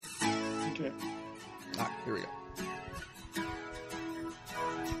it. All right, here we go.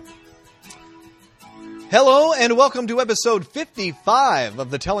 Hello and welcome to episode 55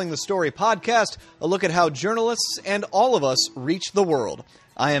 of the Telling the Story podcast, a look at how journalists and all of us reach the world.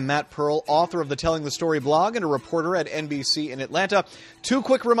 I am Matt Pearl, author of the Telling the Story blog and a reporter at NBC in Atlanta. Two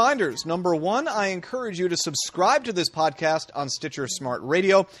quick reminders. Number one, I encourage you to subscribe to this podcast on Stitcher Smart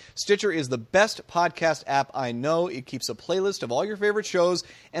Radio. Stitcher is the best podcast app I know. It keeps a playlist of all your favorite shows,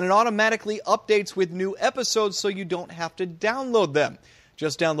 and it automatically updates with new episodes so you don't have to download them.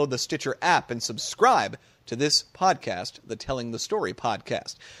 Just download the Stitcher app and subscribe to this podcast, the Telling the Story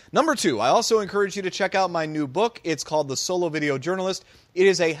podcast. Number two, I also encourage you to check out my new book. It's called The Solo Video Journalist. It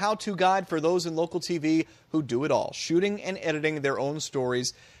is a how-to guide for those in local TV who do it all, shooting and editing their own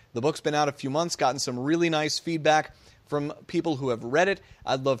stories. The book's been out a few months, gotten some really nice feedback from people who have read it.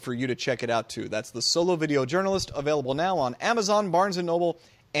 I'd love for you to check it out too. That's The Solo Video Journalist, available now on Amazon, Barnes & Noble,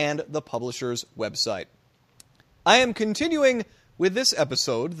 and the publisher's website. I am continuing with this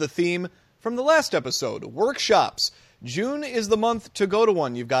episode, the theme from the last episode, workshops. June is the month to go to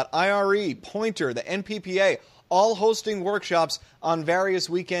one. You've got IRE, Poynter, the NPPA, all hosting workshops on various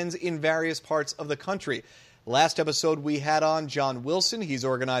weekends in various parts of the country. Last episode we had on John Wilson. He's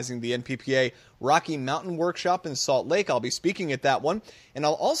organizing the NPPA Rocky Mountain Workshop in Salt Lake. I'll be speaking at that one. And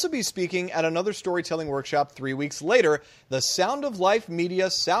I'll also be speaking at another storytelling workshop 3 weeks later, the Sound of Life Media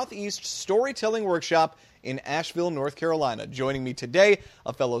Southeast Storytelling Workshop in Asheville, North Carolina. Joining me today,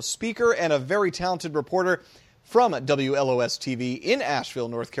 a fellow speaker and a very talented reporter from WLOS-TV in Asheville,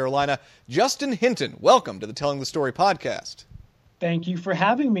 North Carolina, Justin Hinton. Welcome to the Telling the Story podcast. Thank you for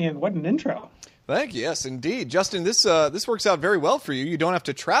having me, and what an intro. Thank you. Yes, indeed. Justin, this works out very well for you. You don't have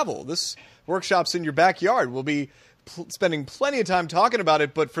to travel. This workshop's in your backyard. We'll be spending plenty of time talking about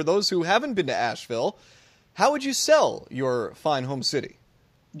it, but for those who haven't been to Asheville, how would you sell your fine home city?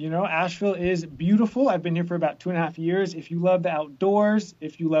 You know, Asheville is beautiful. I've been here for about 2.5 years. If you love the outdoors,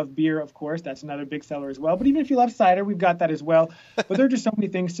 if you love beer, of course, that's another big seller as well. But even if you love cider, we've got that as well. But there are just so many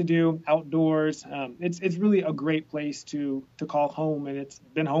things to do outdoors. It's really a great place to call home, and it's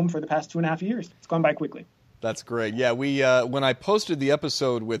been home for the past 2.5 years. It's gone by quickly. That's great. Yeah, we when I posted the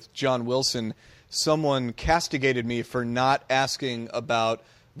episode with John Wilson, someone castigated me for not asking about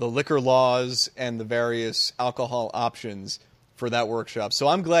the liquor laws and the various alcohol options for that workshop. So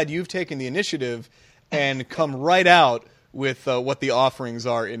I'm glad you've taken the initiative and come right out with what the offerings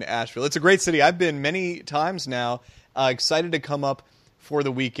are in Asheville. It's a great city. I've been many times now. Excited to come up for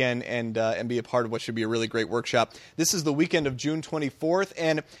the weekend and be a part of what should be a really great workshop. This is the weekend of June 24th.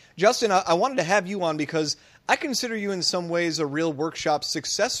 And Justin, I wanted to have you on because I consider you in some ways a real workshop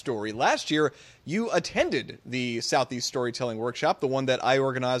success story. Last year, you attended the Southeast Storytelling Workshop, the one that I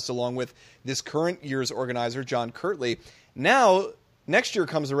organized along with this current year's organizer, John Kirtley. Now, next year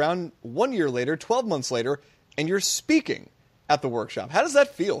comes around 1 year later, 12 months later, and you're speaking at the workshop. How does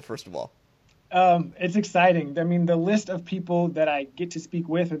that feel, first of all? It's exciting. I mean, the list of people that I get to speak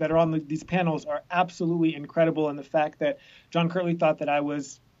with or that are on these panels are absolutely incredible. And the fact that John Kirtley thought that I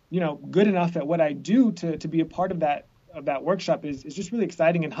was, good enough at what I do to be a part of that workshop is just really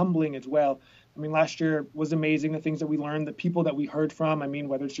exciting and humbling as well. I mean, last year was amazing, the things that we learned, the people that we heard from. I mean,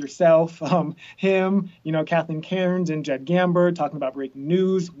 whether it's yourself, him, Kathleen Cairns and Jed Gamber talking about breaking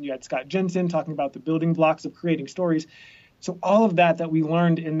news. You had Scott Jensen talking about the building blocks of creating stories. So all of that we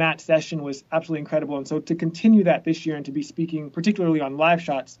learned in that session was absolutely incredible. And so to continue that this year and to be speaking particularly on live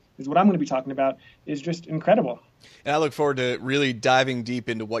shots is what I'm going to be talking about is just incredible. And I look forward to really diving deep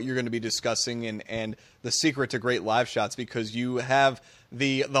into what you're going to be discussing and the secret to great live shots, because you have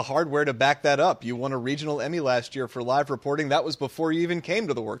the hardware to back that up. You won a regional Emmy last year for live reporting. That was before you even came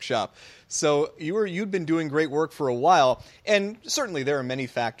to the workshop. So you'd been doing great work for a while. And certainly there are many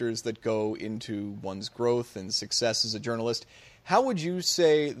factors that go into one's growth and success as a journalist. How would you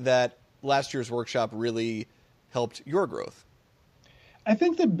say that last year's workshop really helped your growth? I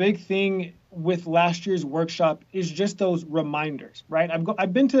think the big thing with last year's workshop is just those reminders, right?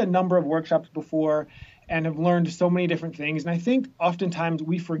 I've been to a number of workshops before and have learned so many different things. And I think oftentimes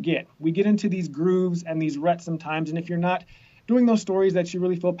we forget. We get into these grooves and these ruts sometimes. And if you're not doing those stories that you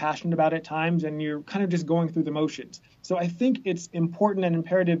really feel passionate about at times, and you're kind of just going through the motions. So I think it's important and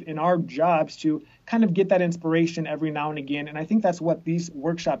imperative in our jobs to kind of get that inspiration every now and again. And I think that's what these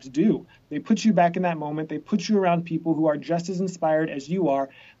workshops do. They put you back in that moment. They put you around people who are just as inspired as you are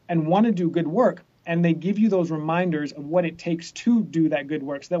and want to do good work. And they give you those reminders of what it takes to do that good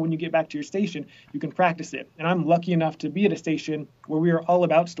work so that when you get back to your station, you can practice it. And I'm lucky enough to be at a station where we are all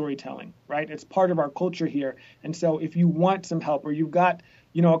about storytelling, right? It's part of our culture here. And so if you want some help or you've got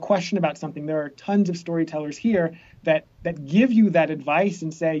a question about something. There are tons of storytellers here that give you that advice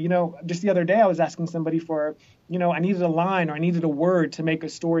and say, just the other day I was asking somebody for, I needed a line or I needed a word to make a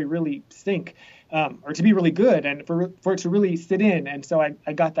story really sink, or to be really good and for it to really sit in. And so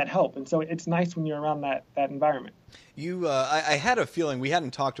I got that help. And so it's nice when you're around that environment. I had a feeling, we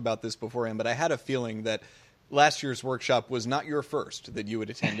hadn't talked about this beforehand, but I had a feeling that last year's workshop was not your first that you had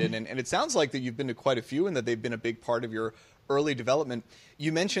attended. And it sounds like that you've been to quite a few and that they've been a big part of your early development.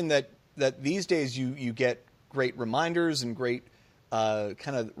 You mentioned that these days you get great reminders and great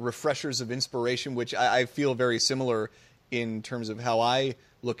kind of refreshers of inspiration, which I feel very similar in terms of how I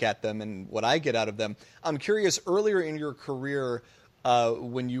look at them and what I get out of them. I'm curious, earlier in your career,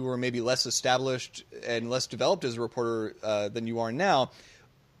 when you were maybe less established and less developed as a reporter than you are now,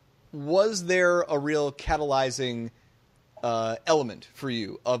 was there a real catalyzing element for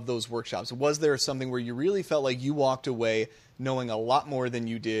you of those workshops? Was there something where you really felt like you walked away knowing a lot more than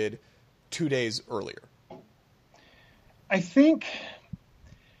you did 2 days earlier? I think,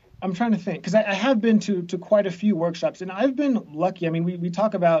 I'm trying to think, because I have been to quite a few workshops, and I've been lucky. I mean, we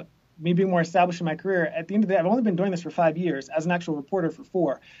talk about me being more established in my career. At the end of the day, I've only been doing this for 5 years, as an actual reporter for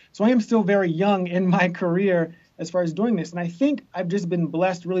 4. So I am still very young in my career as far as doing this. And I think I've just been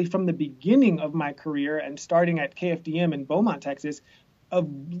blessed really from the beginning of my career and starting at KFDM in Beaumont, Texas,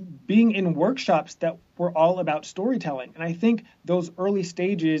 of being in workshops that were all about storytelling. And I think those early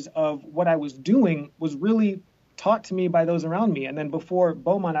stages of what I was doing was really taught to me by those around me. And then before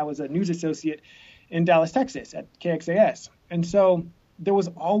Beaumont, I was a news associate in Dallas, Texas at KXAS. And so there was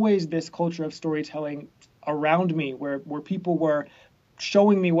always this culture of storytelling around me where people were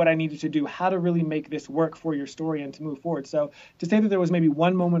showing me what I needed to do, how to really make this work for your story and to move forward. So to say that there was maybe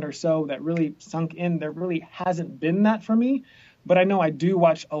one moment or so that really sunk in, there really hasn't been that for me. But I know I do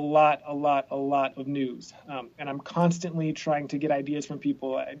watch a lot of news, and I'm constantly trying to get ideas from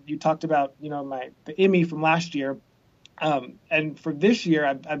people. You talked about, the Emmy from last year, and for this year,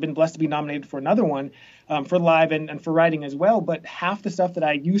 I've been blessed to be nominated for another one for live and for writing as well. But half the stuff that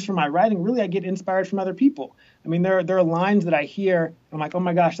I use for my writing, really, I get inspired from other people. I mean, there are lines that I hear, I'm like, oh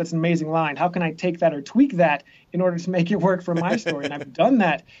my gosh, that's an amazing line. How can I take that or tweak that in order to make it work for my story? And I've done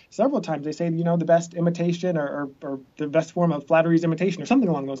that several times. They say, the best imitation or the best form of flattery is imitation or something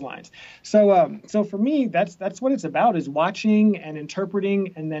along those lines. So for me, that's what it's about, is watching and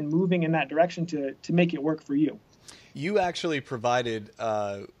interpreting and then moving in that direction to make it work for you. You actually provided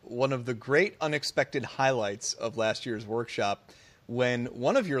one of the great unexpected highlights of last year's workshop when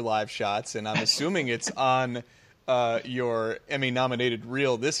one of your live shots, and I'm assuming it's on your Emmy-nominated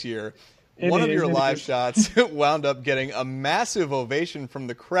reel this year, one of your live shots wound up getting a massive ovation from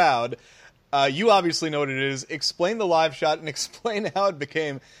the crowd. You obviously know what it is. Explain the live shot and explain how it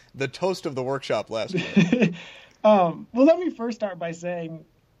became the toast of the workshop last year. Well, let me first start by saying,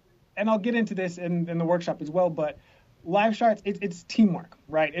 and I'll get into this in the workshop as well, but live shots, it's teamwork,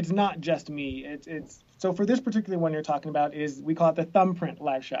 right? It's not just me. It's so for this particular one you're talking about, we call it the thumbprint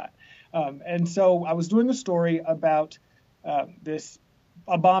live shot. And so I was doing a story about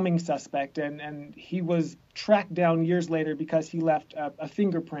a bombing suspect, and he was tracked down years later because he left a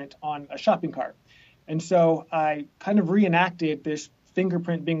fingerprint on a shopping cart. And so I kind of reenacted this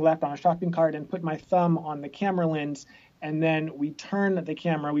fingerprint being left on a shopping cart and put my thumb on the camera lens, and then we turned the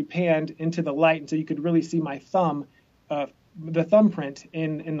camera, we panned into the light, and so you could really see my thumb, the thumbprint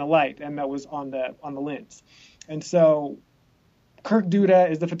in the light, and that was on the lens. And so Kirk Duda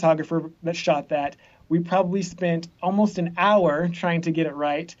is the photographer that shot that. We probably spent almost an hour trying to get it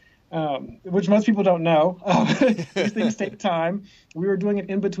right, which most people don't know. These things take time. We were doing it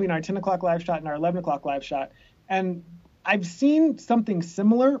in between our 10 o'clock live shot and our 11 o'clock live shot. And I've seen something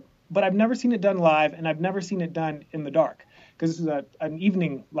similar, but I've never seen it done live, and I've never seen it done in the dark, because this is an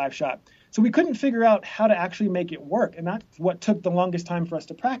evening live shot. So we couldn't figure out how to actually make it work, and that's what took the longest time for us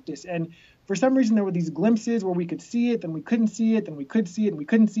to practice. And for some reason, there were these glimpses where we could see it, then we couldn't see it, then we could see it, and we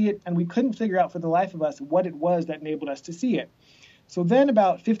couldn't see it, and we couldn't figure out for the life of us what it was that enabled us to see it. So then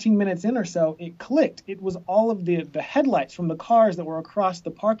about 15 minutes in or so, it clicked. It was all of the headlights from the cars that were across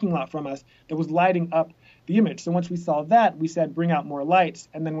the parking lot from us that was lighting up the image. So once we saw that, we said, bring out more lights.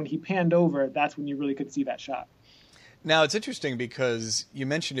 And then when he panned over, that's when you really could see that shot. Now, it's interesting because you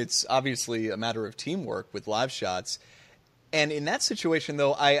mentioned it's obviously a matter of teamwork with live shots. And in that situation,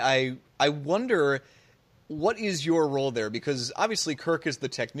 though, I wonder, what is your role there? Because obviously Kirk is the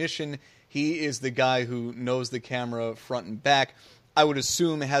technician. He is the guy who knows the camera front and back. I would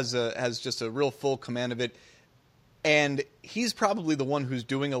assume has just a real full command of it. And he's probably the one who's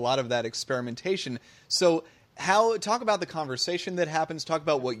doing a lot of that experimentation. So talk about the conversation that happens, talk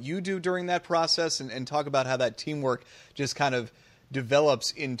about what you do during that process, and talk about how that teamwork just kind of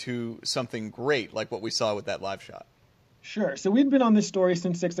develops into something great, like what we saw with that live shot? Sure. So we'd been on this story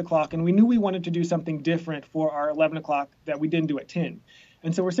since 6 o'clock, and we knew we wanted to do something different for our 11 o'clock that we didn't do at 10.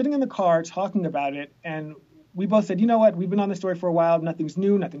 And so we're sitting in the car talking about it, and we both said, you know what, we've been on this story for a while, nothing's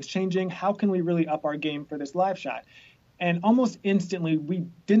new, nothing's changing. How can we really up our game for this live shot? And almost instantly, we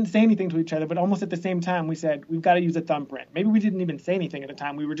didn't say anything to each other, but almost at the same time, we said, we've got to use a thumbprint. Maybe we didn't even say anything at the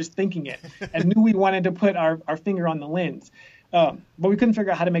time. We were just thinking it and knew we wanted to put our finger on the lens. But we couldn't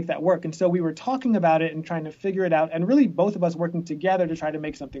figure out how to make that work. And so we were talking about it and trying to figure it out, and really both of us working together to try to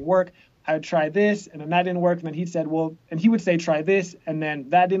make something work. I would try this, and then that didn't work. And then he said, well, and he would say, try this, and then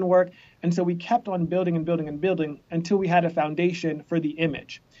that didn't work. And so we kept on building and building and building until we had a foundation for the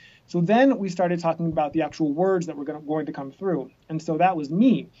image. So then we started talking about the actual words that were going to come through. And so that was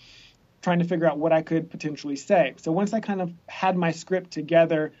me trying to figure out what I could potentially say. So once I kind of had my script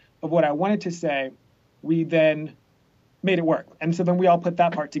together of what I wanted to say, we then made it work. And so then we all put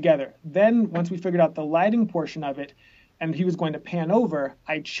that part together. Then once we figured out the lighting portion of it, and he was going to pan over,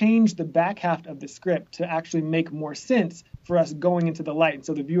 I changed the back half of the script to actually make more sense for us going into the light. And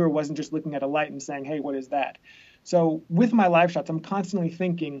so the viewer wasn't just looking at a light and saying, hey, what is that? So with my live shots, I'm constantly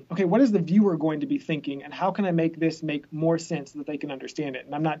thinking, okay, what is the viewer going to be thinking, and how can I make this make more sense so that they can understand it?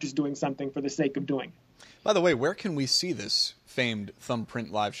 And I'm not just doing something for the sake of doing it. By the way, where can we see this famed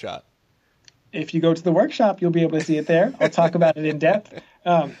thumbprint live shot? If you go to the workshop, you'll be able to see it there. I'll talk about it in depth.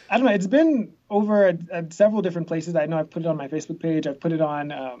 I don't know. It's been over at several different places. I know I've put it on my Facebook page. I've put it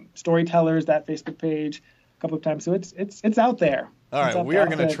on Storytellers, that Facebook page, a couple of times. So it's out there. All right, we are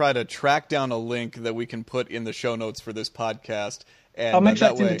going to try to track down a link that we can put in the show notes for this podcast. And I'll make sure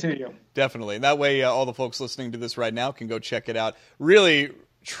I send it to you. Definitely. And that way, all the folks listening to this right now can go check it out. Really,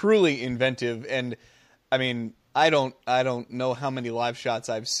 truly inventive. And, I mean, I don't know how many live shots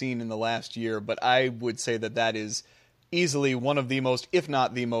I've seen in the last year, but I would say that is easily one of the most, if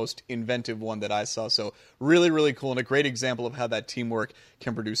not the most inventive one that I saw. So really, really cool, and a great example of how that teamwork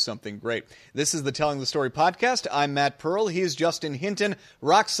can produce something great. This is the Telling the Story podcast. I'm Matt Pearl. He's Justin Hinton,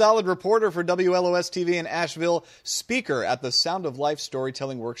 rock-solid reporter for WLOS-TV in Asheville, speaker at the Sound of Life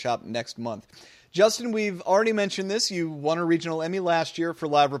Storytelling Workshop next month. Justin, we've already mentioned this. You won a regional Emmy last year for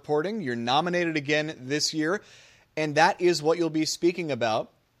live reporting. You're nominated again this year, and that is what you'll be speaking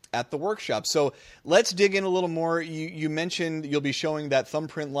about at the workshop. So let's dig in a little more. You mentioned you'll be showing that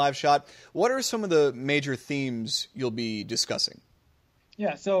thumbprint live shot. What are some of the major themes you'll be discussing?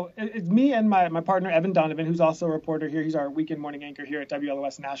 Yeah, so it's me and my partner, Evan Donovan, who's also a reporter here. He's our weekend morning anchor here at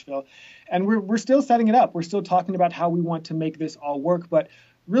WLOS Nashville. And we're still setting it up. We're still talking about how we want to make this all work. But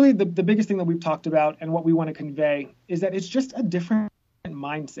really the biggest thing that we've talked about and what we want to convey is that it's just a different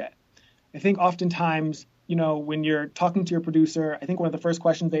mindset. I think oftentimes, you know, when you're talking to your producer, I think one of the first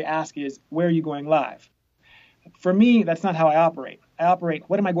questions they ask is, where are you going live? For me, that's not how I operate. I operate,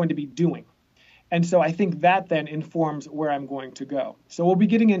 what am I going to be doing? And so I think that then informs where I'm going to go. So we'll be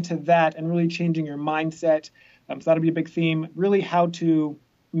getting into that and really changing your mindset. So that'll be a big theme, really how to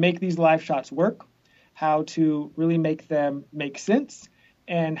make these live shots work, how to really make them make sense,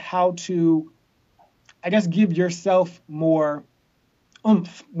 and how to, I guess, give yourself more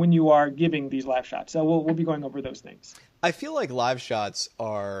oomph when you are giving these live shots. So we'll be going over those things. I feel like live shots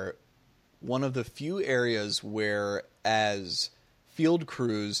are one of the few areas where, as field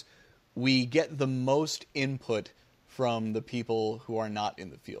crews, we get the most input from the people who are not in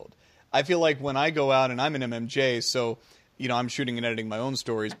the field. I feel like when I go out, and I'm an MMJ, so you know, I'm shooting and editing my own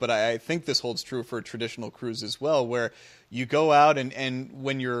stories, but I think this holds true for traditional crews as well, where you go out and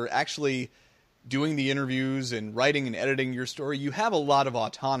when you're actually doing the interviews and writing and editing your story, you have a lot of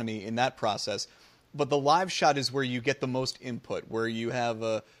autonomy in that process. But the live shot is where you get the most input, where you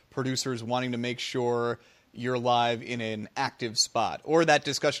have producers wanting to make sure you're live in an active spot, or that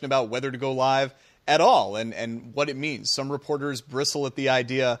discussion about whether to go live at all and what it means. Some reporters bristle at the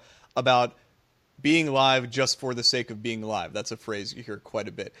idea about being live just for the sake of being live. That's a phrase you hear quite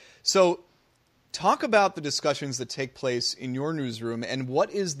a bit. So talk about the discussions that take place in your newsroom, and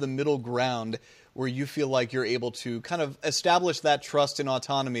what is the middle ground where you feel like you're able to kind of establish that trust and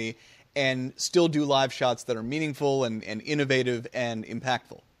autonomy and still do live shots that are meaningful and innovative and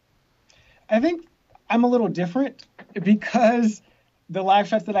impactful? I think I'm a little different because the live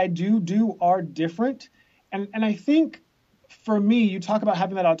shots that I do are different. And I think for me, you talk about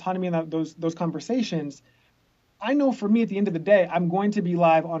having that autonomy and those conversations. I know for me, at the end of the day, I'm going to be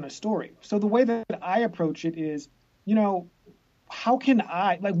live on a story. So the way that I approach it is, you know, how can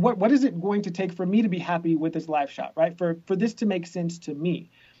I, like, what is it going to take for me to be happy with this live shot, right? For this to make sense to me,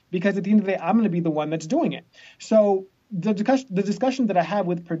 because at the end of the day, I'm going to be the one that's doing it. So the discussion that I have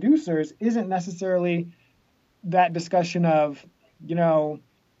with producers isn't necessarily that discussion of, you know,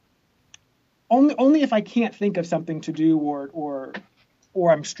 only if I can't think of something to do or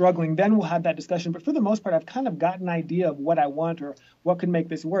I'm struggling, then we'll have that discussion. But for the most part, I've kind of got an idea of what I want or what could make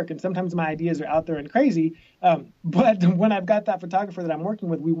this work. And sometimes my ideas are out there and crazy. But when I've got that photographer that I'm working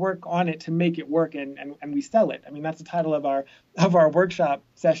with, we work on it to make it work and we sell it. I mean, that's the title of our workshop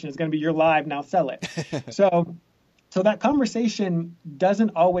session is going to be You're Live, Now Sell It. So that conversation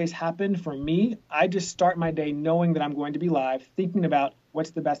doesn't always happen for me. I just start my day knowing that I'm going to be live, thinking about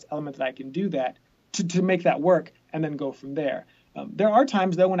what's the best element that I can do that to make that work, and then go from there. There are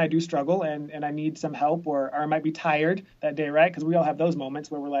times, though, when I do struggle and I need some help or I might be tired that day, right? Because we all have those moments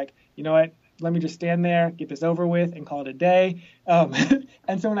where we're like, you know what, let me just stand there, get this over with, and call it a day.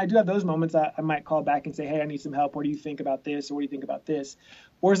 And so when I do have those moments, I might call back and say, hey, I need some help. What do you think about this? Or what do you think about this?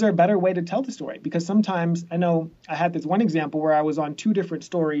 Or is there a better way to tell the story? Because sometimes I know I had this one example where I was on two different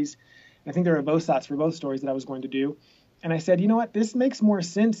stories. I think there were VOSATs for both stories that I was going to do. And I said, you know what, this makes more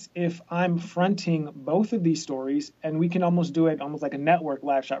sense if I'm fronting both of these stories, and we can almost do it almost like a network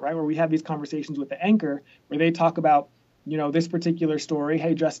live shot, right? Where we have these conversations with the anchor where they talk about, you know, this particular story.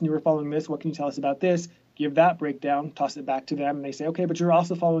 Hey, Justin, you were following this. What can you tell us about this? Give that breakdown, toss it back to them. And they say, okay, but you're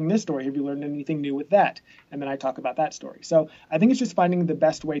also following this story. Have you learned anything new with that? And then I talk about that story. So I think it's just finding the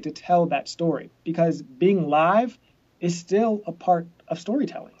best way to tell that story, because being live is still a part of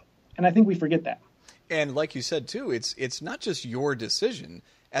storytelling. And I think we forget that. And like you said, too, it's not just your decision.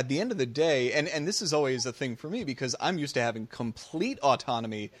 At the end of the day, and this is always a thing for me because I'm used to having complete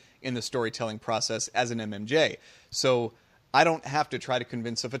autonomy in the storytelling process as an MMJ. So I don't have to try to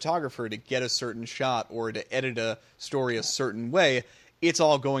convince a photographer to get a certain shot or to edit a story a certain way. It's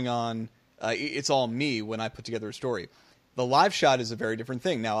all going on. It's all me when I put together a story. The live shot is a very different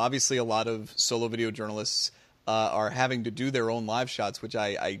thing. Now, obviously, a lot of solo video journalists are having to do their own live shots, which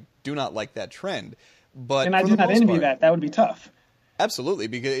I do not like that trend. And I do not envy that. That would be tough. Absolutely,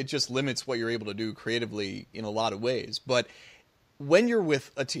 because it just limits what you're able to do creatively in a lot of ways. But when you're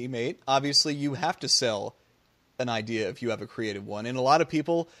with a teammate, obviously you have to sell an idea if you have a creative one. And a lot of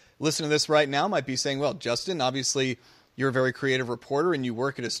people listening to this right now might be saying, well, Justin, obviously you're a very creative reporter and you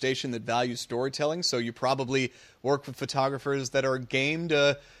work at a station that values storytelling, so you probably work with photographers that are game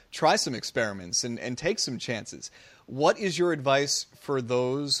to try some experiments and take some chances. What is your advice for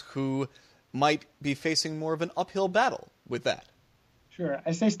those who might be facing more of an uphill battle with that? Sure.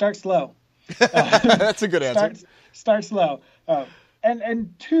 I say start slow. That's a good answer. Start slow.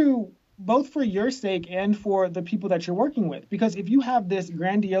 And two, both for your sake and for the people that you're working with. Because if you have this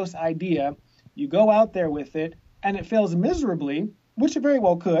grandiose idea, you go out there with it, and it fails miserably, which it very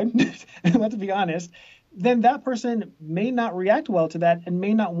well could, let's be honest, then that person may not react well to that and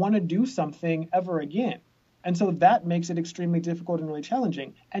may not want to do something ever again. And so that makes it extremely difficult and really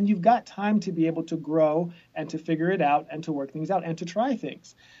challenging. And you've got time to be able to grow and to figure it out and to work things out and to try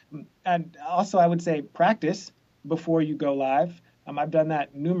things. And also, I would say practice before you go live. I've done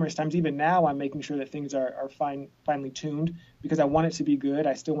that numerous times. Even now, I'm making sure that things are finely tuned because I want it to be good.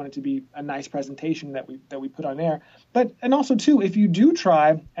 I still want it to be a nice presentation that we put on air. And also, too, if you do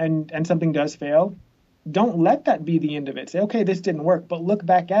try and something does fail, don't let that be the end of it. Say, okay, this didn't work, but look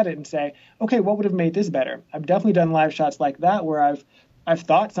back at it and say, okay, what would have made this better? I've definitely done live shots like that where I've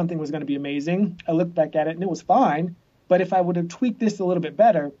thought something was going to be amazing. I looked back at it and it was fine, but if I would have tweaked this a little bit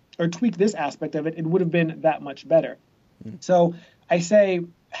better or tweaked this aspect of it, it would have been that much better. So I say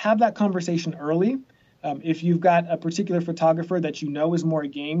have that conversation early. If you've got a particular photographer that you know is more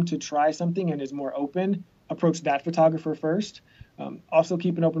game to try something and is more open, approach that photographer first. Also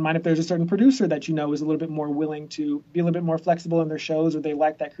keep an open mind if there's a certain producer that you know is a little bit more willing to be a little bit more flexible in their shows or they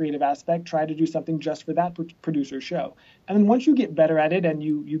like that creative aspect, try to do something just for that producer's show. And then once you get better at it and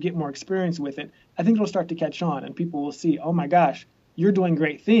you get more experience with it, I think it'll start to catch on and people will see, oh my gosh, you're doing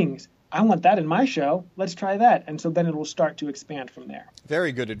great things. I want that in my show. Let's try that. And so then it will start to expand from there.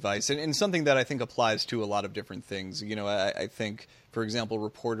 Very good advice. And something that I think applies to a lot of different things. You know, I think, for example,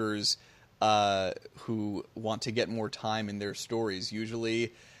 reporters who want to get more time in their stories,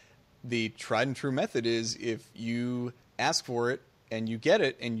 usually the tried and true method is if you ask for it and you get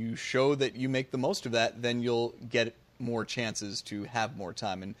it and you show that you make the most of that, then you'll get more chances to have more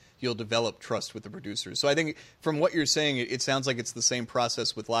time and you'll develop trust with the producers. So I think from what you're saying, it sounds like it's the same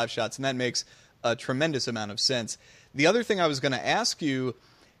process with live shots, and that makes a tremendous amount of sense. The other thing I was going to ask you,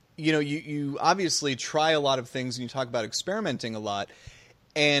 you know, you obviously try a lot of things and you talk about experimenting a lot.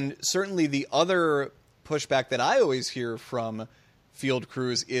 And certainly the other pushback that I always hear from field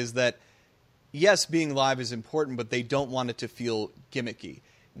crews is that, yes, being live is important, but they don't want it to feel gimmicky.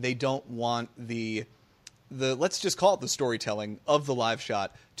 They don't want the let's just call it the storytelling of the live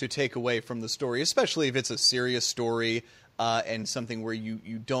shot to take away from the story, especially if it's a serious story and something where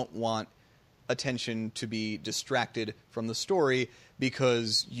you don't want attention to be distracted from the story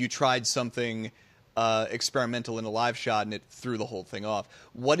because you tried something experimental in a live shot and it threw the whole thing off.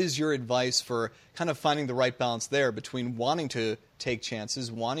 What is your advice for kind of finding the right balance there between wanting to take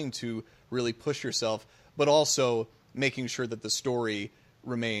chances, wanting to really push yourself, but also making sure that the story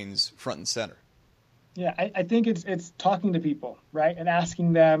remains front and center? Yeah, I think it's talking to people, right? And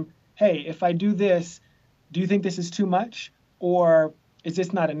asking them, hey, if I do this, do you think this is too much? Or is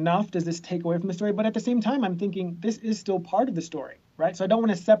this not enough? Does this take away from the story? But at the same time, I'm thinking this is still part of the story, right? So I don't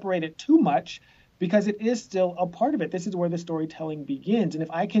want to separate it too much because it is still a part of it. This is where the storytelling begins. And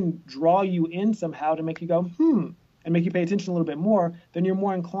if I can draw you in somehow to make you go, and make you pay attention a little bit more, then you're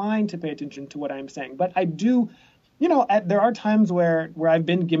more inclined to pay attention to what I'm saying. But I do, there are times where I've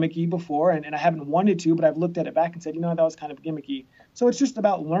been gimmicky before and I haven't wanted to, but I've looked at it back and said, that was kind of gimmicky. So it's just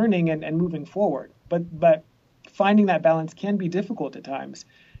about learning and moving forward. But finding that balance can be difficult at times.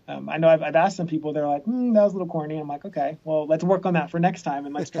 I know I've asked some people, they're like, that was a little corny. I'm like, okay, well, let's work on that for next time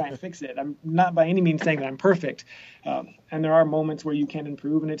and let's try and fix it. I'm not by any means saying that I'm perfect. And there are moments where you can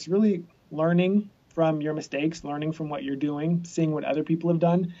improve, and it's really learning from your mistakes, learning from what you're doing, seeing what other people have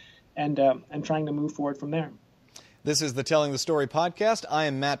done, and trying to move forward from there. This is the Telling the Story podcast. I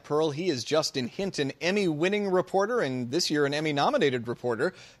am Matt Pearl. He is Justin Hint, an Emmy-winning reporter, and this year an Emmy-nominated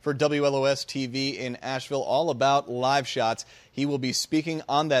reporter for WLOS TV in Asheville, all about live shots. He will be speaking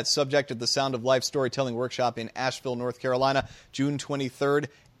on that subject at the Sound of Life Storytelling Workshop in Asheville, North Carolina, June 23rd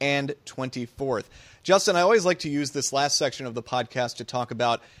and 24th. Justin, I always like to use this last section of the podcast to talk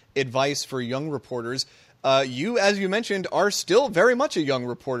about advice for young reporters. You, as you mentioned, are still very much a young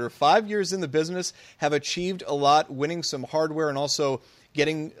reporter. 5 years in the business, have achieved a lot, winning some hardware, and also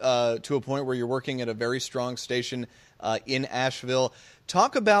getting to a point where you're working at a very strong station in Asheville.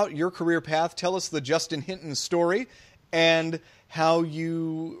 Talk about your career path. Tell us the Justin Hinton story and how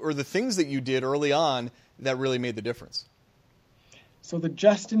the things that you did early on that really made the difference. So the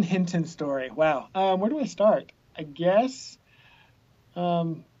Justin Hinton story. Wow. Where do I start? I guess...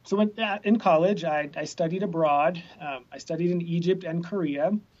 So in college, I studied abroad. I studied in Egypt and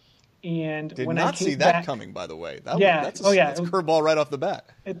Korea. And Did when not I came see that back, coming, by the way. That's a curveball right off the bat.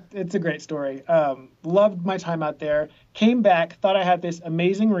 It's a great story. Loved my time out there. Came back, thought I had this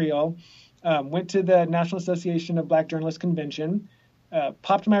amazing reel. Went to the National Association of Black Journalists Convention.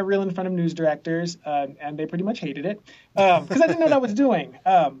 Popped my reel in front of news directors, and they pretty much hated it because I didn't know what I was doing.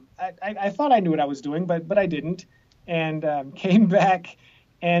 I thought I knew what I was doing, but I didn't. And came back.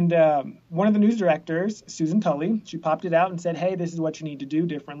 And one of the news directors, Susan Tully, she popped it out and said, hey, this is what you need to do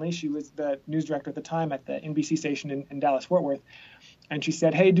differently. She was the news director at the time at the NBC station in Dallas-Fort Worth. And she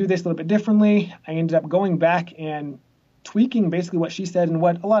said, hey, do this a little bit differently. I ended up going back and tweaking basically what she said and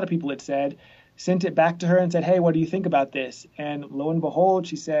what a lot of people had said, sent it back to her and said, hey, what do you think about this? And lo and behold,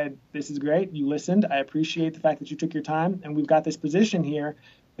 she said, this is great. You listened. I appreciate the fact that you took your time. And we've got this position here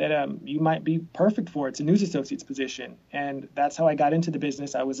that you might be perfect for. It's a news associate's position. And that's how I got into the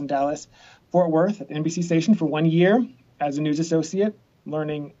business. I was in Dallas, Fort Worth at the NBC station for 1 year as a news associate,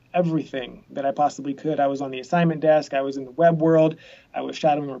 learning everything that I possibly could. I was on the assignment desk. I was in the web world. I was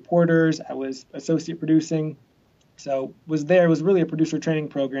shadowing reporters. I was associate producing. So was there. It was really a producer training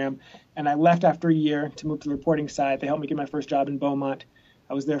program. And I left after a year to move to the reporting side. They helped me get my first job in Beaumont.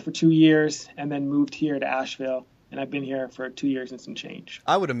 I was there for 2 years and then moved here to Asheville. And I've been here for 2 years and some change.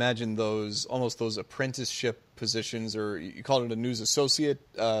 I would imagine those apprenticeship positions, or you call it a news associate.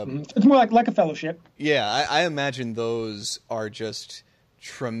 It's more like a fellowship. Yeah, I imagine those are just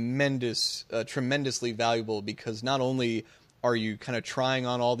tremendously valuable because not only are you kind of trying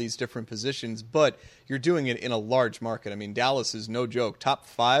on all these different positions, but you're doing it in a large market. I mean, Dallas is no joke. Top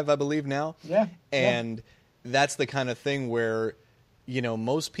 5, I believe, now. Yeah. And that's the kind of thing where,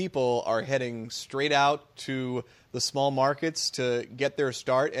 most people are heading straight out to the small markets to get their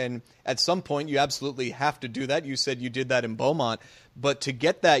start. And at some point, you absolutely have to do that. You said you did that in Beaumont. But to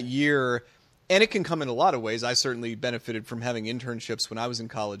get that year, and it can come in a lot of ways. I certainly benefited from having internships when I was in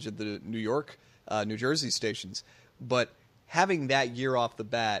college at the New York, New Jersey stations. But having that year off the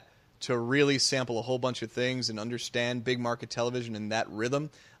bat to really sample a whole bunch of things and understand big market television and that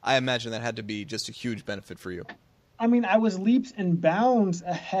rhythm, I imagine that had to be just a huge benefit for you. I mean, I was leaps and bounds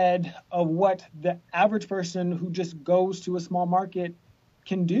ahead of what the average person who just goes to a small market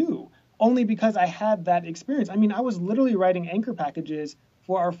can do, only because I had that experience. I mean, I was literally writing anchor packages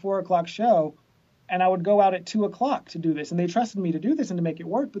for our 4 o'clock show, and I would go out at 2 o'clock to do this. And they trusted me to do this and to make it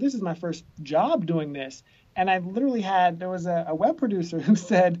work, but this is my first job doing this. And I literally there was a web producer who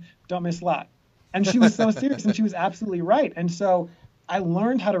said, don't miss a lot. And she was so serious, and she was absolutely right. And so I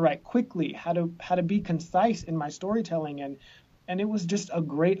learned how to write quickly, how to be concise in my storytelling, and it was just a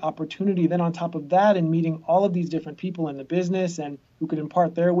great opportunity. Then on top of that, and meeting all of these different people in the business and who could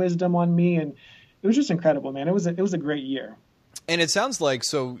impart their wisdom on me, and it was just incredible, man. It was a great year. And it sounds like,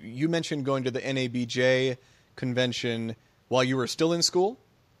 so you mentioned going to the NABJ convention while you were still in school?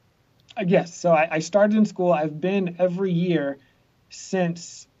 Yes. So I started in school. I've been every year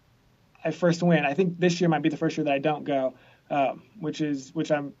since I first went. I think this year might be the first year that I don't go, which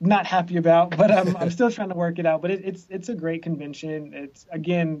I'm not happy about, but I'm still trying to work it out. But it's a great convention. It's,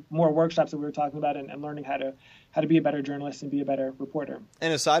 again, more workshops that we were talking about, and learning how to be a better journalist and be a better reporter.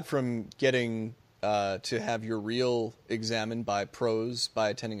 And aside from getting to have your reel examined by pros by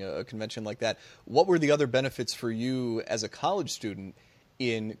attending a convention like that, what were the other benefits for you as a college student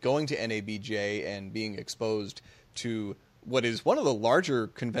in going to NABJ and being exposed to what is one of the larger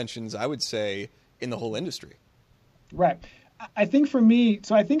conventions, I would say, in the whole industry? Right. I think for me,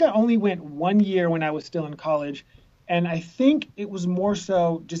 so I think I only went 1 year when I was still in college, and I think it was more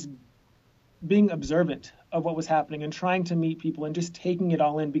so just being observant of what was happening and trying to meet people and just taking it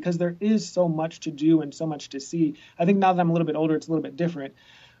all in, because there is so much to do and so much to see. I think now that I'm a little bit older, it's a little bit different.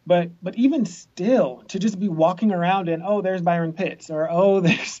 But even still, to just be walking around and, oh, there's Byron Pitts, or, oh,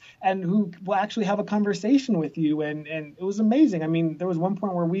 and who will actually have a conversation with you. And it was amazing. I mean, there was one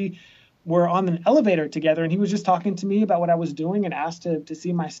point where we were on an elevator together, and he was just talking to me about what I was doing and asked to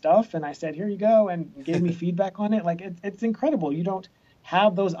see my stuff. And I said, here you go, and gave me feedback on it. Like, it's incredible. You don't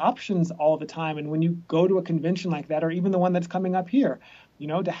have those options all the time. And when you go to a convention like that, or even the one that's coming up here,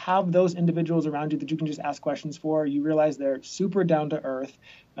 to have those individuals around you that you can just ask questions for, you realize they're super down to earth.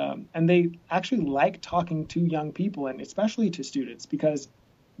 And they actually like talking to young people, and especially to students, because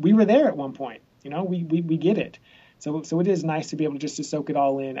we were there at one point. We get it. So it is nice to be able to soak it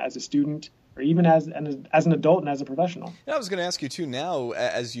all in as a student, or even as an adult and as a professional. And I was going to ask you too now,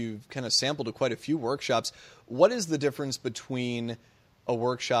 as you've kind of sampled quite a few workshops, what is the difference between a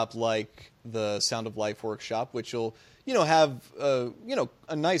workshop like the Sound of Life workshop, which will have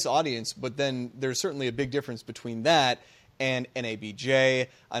a nice audience, but then there's certainly a big difference between that and NABJ.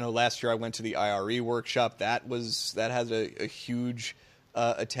 I know last year I went to the IRE workshop. That has a huge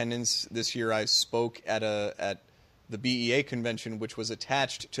attendance. This year I spoke at the BEA convention, which was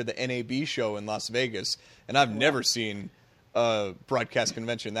attached to the NAB show in Las Vegas, and I've never seen a broadcast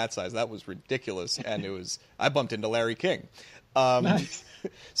convention that size. That was ridiculous, and I bumped into Larry King. Nice.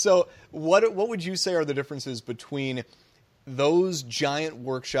 So what would you say are the differences between those giant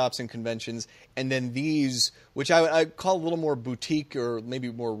workshops and conventions and then these, which I call a little more boutique or maybe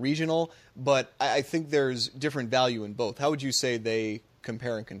more regional, but I think there's different value in both? How would you say they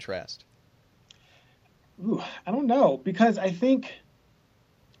compare and contrast? Ooh, I don't know, because I think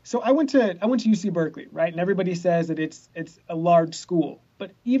so. I went to UC Berkeley, right? And everybody says that it's a large school,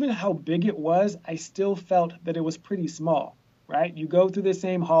 but even how big it was, I still felt that it was pretty small. Right? You go through the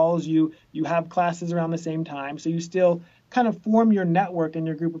same halls, you have classes around the same time, so you still kind of form your network and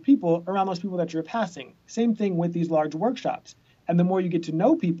your group of people around those people that you're passing. Same thing with these large workshops. And the more you get to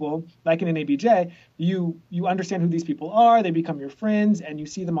know people, like in an ABJ, you understand who these people are, they become your friends, and you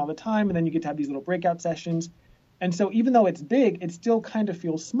see them all the time, and then you get to have these little breakout sessions. And so even though it's big, it still kind of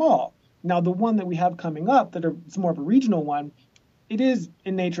feels small. Now, the one that we have coming up, it's more of a regional one, it is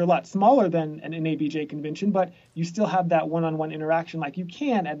in nature a lot smaller than an NABJ convention, but you still have that one-on-one interaction like you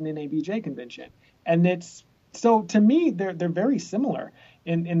can at an NABJ convention. And so to me, they're very similar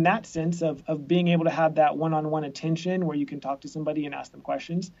in that sense of being able to have that one-on-one attention where you can talk to somebody and ask them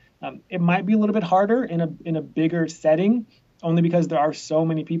questions. It might be a little bit harder in a bigger setting, only because there are so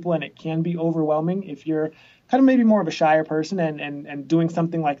many people, and it can be overwhelming if you're kind of maybe more of a shyer person, and doing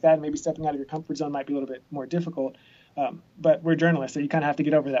something like that, maybe stepping out of your comfort zone might be a little bit more difficult. But we're journalists, so you kind of have to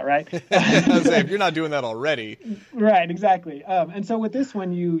get over that, right? I was saying, if you're not doing that already. Right, exactly. And so with this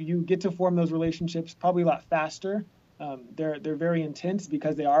one, you get to form those relationships probably a lot faster. They're very intense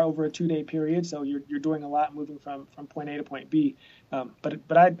because they are over a 2-day period, so you're doing a lot, moving from point A to point B.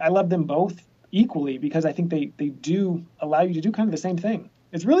 But I love them both equally, because I think they do allow you to do kind of the same thing.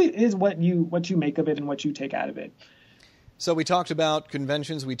 It really is what you make of it and what you take out of it. So we talked about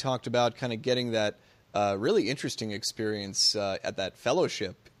conventions. We talked about kind of getting that really interesting experience at that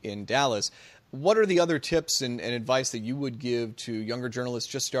fellowship in Dallas. What are the other tips and advice that you would give to younger journalists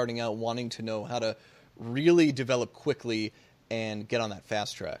just starting out, wanting to know how to really develop quickly and get on that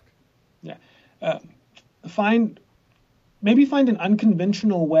fast track? Yeah. Find an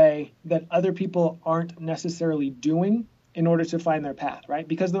unconventional way that other people aren't necessarily doing in order to find their path, right?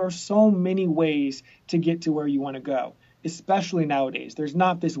 Because there are so many ways to get to where you want to go, especially nowadays. There's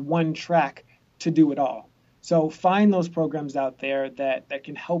not this one track to do it all. So find those programs out there that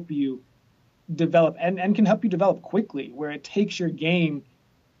can help you develop and can help you develop quickly, where it takes your game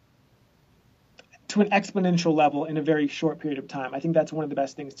to an exponential level in a very short period of time. I think that's one of the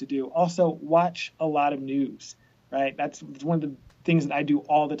best things to do. Also, watch a lot of news, right? That's one of the things that I do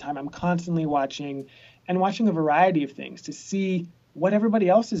all the time. I'm constantly watching a variety of things to see what everybody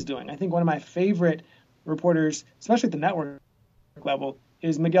else is doing. I think one of my favorite reporters, especially at the network level,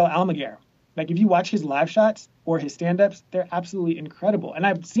 is Miguel Almaguer. Like, if you watch his live shots or his stand-ups, they're absolutely incredible. And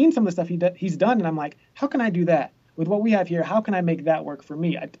I've seen some of the stuff he's done, and I'm like, how can I do that? With what we have here, how can I make that work for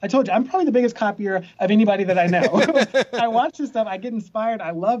me? I told you, I'm probably the biggest copier of anybody that I know. I watch this stuff, I get inspired,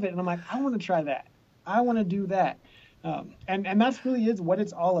 I love it, and I'm like, I want to try that. I want to do that. And that's really is what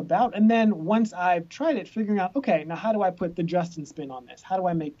it's all about. And then once I've tried it, figuring out, okay, now how do I put the Justin spin on this? How do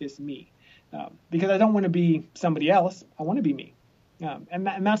I make this me? Because I don't want to be somebody else. I want to be me. And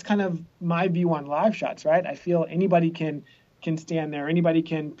that's kind of my view on live shots, right? I feel anybody can stand there. Anybody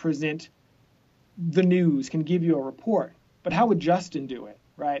can present the news, can give you a report. But how would Justin do it,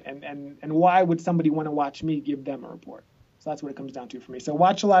 right? And why would somebody want to watch me give them a report? So that's what it comes down to for me. So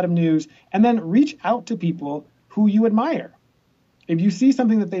watch a lot of news and then reach out to people who you admire. If you see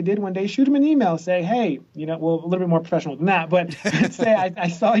something that they did one day, shoot them an email, say, hey, well, a little bit more professional than that, but say, I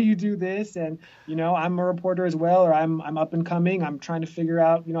saw you do this, and, I'm a reporter as well, or I'm up and coming. I'm trying to figure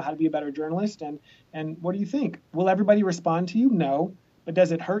out, how to be a better journalist. And what do you think? Will everybody respond to you? No. But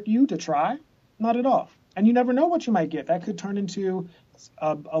does it hurt you to try? Not at all. And you never know what you might get. That could turn into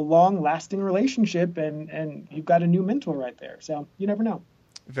a long-lasting relationship, and you've got a new mentor right there. So you never know.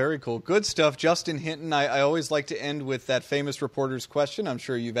 Very cool. Good stuff. Justin Hinton, I always like to end with that famous reporter's question. I'm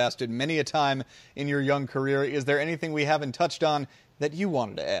sure you've asked it many a time in your young career. Is there anything we haven't touched on that you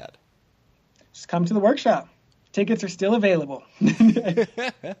wanted to add? Just come to the workshop. Tickets are still available.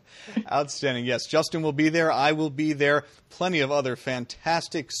 Outstanding. Yes, Justin will be there. I will be there. Plenty of other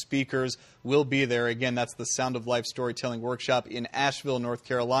fantastic speakers will be there. Again, that's the Sound of Life Storytelling Workshop in Asheville, North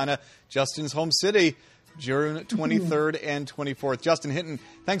Carolina, Justin's home city, June 23rd and 24th. Justin Hinton,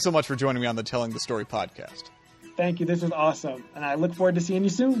 thanks so much for joining me on the Telling the Story podcast. Thank you. This was awesome. And I look forward to seeing you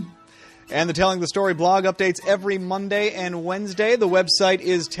soon. And the Telling the Story blog updates every Monday and Wednesday. The website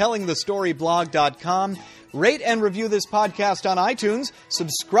is tellingthestoryblog.com. Rate and review this podcast on iTunes.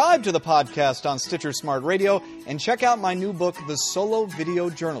 Subscribe to the podcast on Stitcher Smart Radio. And check out my new book, The Solo Video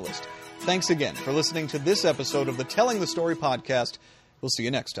Journalist. Thanks again for listening to this episode of the Telling the Story podcast. We'll see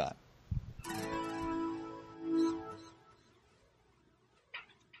you next time.